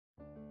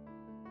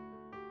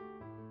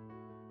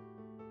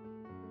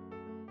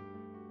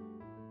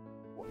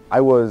I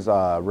was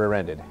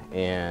rear-ended,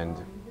 and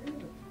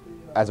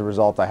as a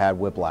result I had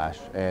whiplash.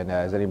 And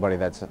as anybody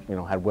that's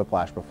had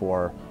whiplash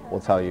before will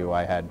tell you,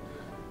 I had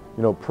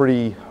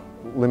pretty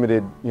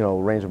limited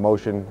range of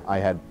motion. I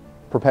had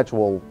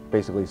perpetual,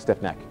 basically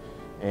stiff neck,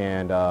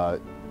 and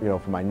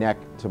from my neck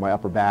to my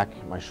upper back,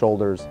 my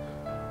shoulders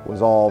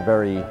was all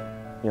very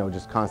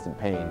just constant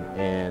pain,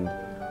 and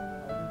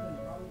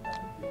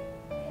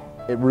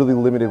it really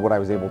limited what I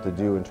was able to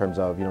do in terms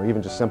of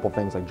even just simple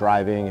things like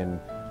driving, and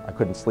I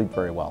couldn't sleep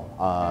very well.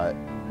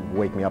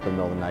 Wake me up in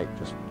the middle of the night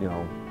just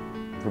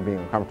from being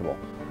uncomfortable.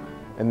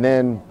 And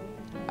then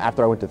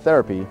after I went to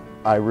therapy,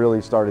 I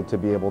really started to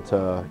be able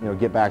to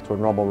get back to a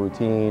normal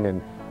routine,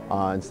 and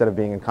instead of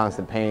being in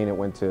constant pain, it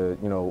went to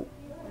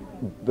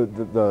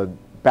the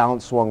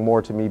balance swung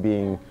more to me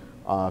being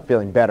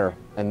feeling better,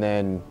 and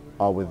then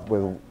with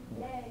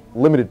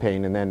limited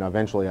pain, and then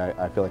eventually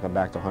I feel like I'm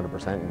back to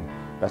 100%,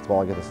 and best of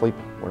all, I get to sleep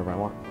whenever I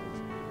want.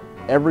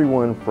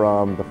 Everyone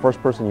from the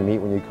first person you meet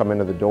when you come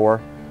into the door,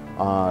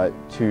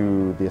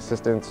 to the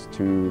assistants,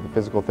 to the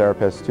physical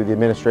therapists, to the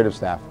administrative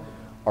staff,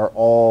 are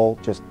all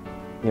just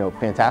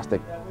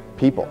fantastic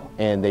people,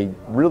 and they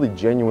really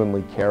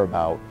genuinely care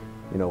about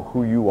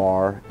who you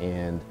are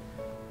and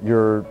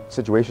your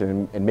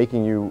situation, and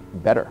making you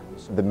better.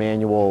 So the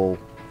manual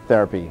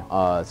therapy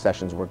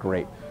sessions were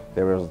great.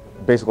 They were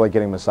basically like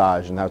getting a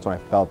massage, and that's when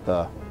I felt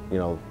the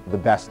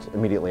best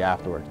immediately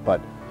afterwards.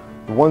 But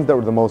the ones that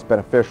were the most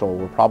beneficial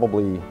were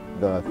probably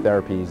the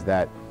therapies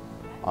that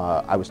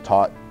I was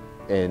taught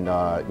and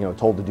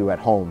told to do at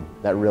home,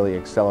 that really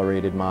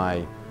accelerated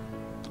my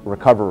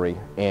recovery.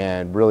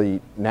 And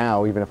really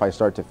now, even if I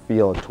start to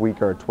feel a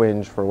tweak or a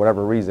twinge for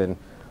whatever reason,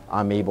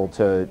 I'm able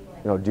to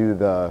do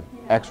the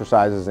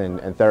exercises and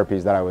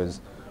therapies that I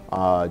was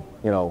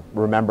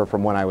remember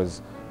from when I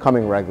was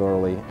coming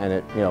regularly, and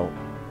it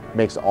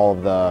makes all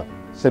of the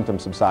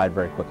symptoms subside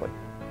very quickly.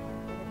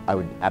 I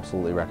would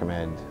absolutely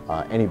recommend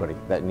anybody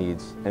that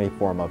needs any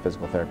form of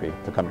physical therapy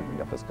to come to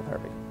Greendale Physical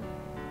Therapy.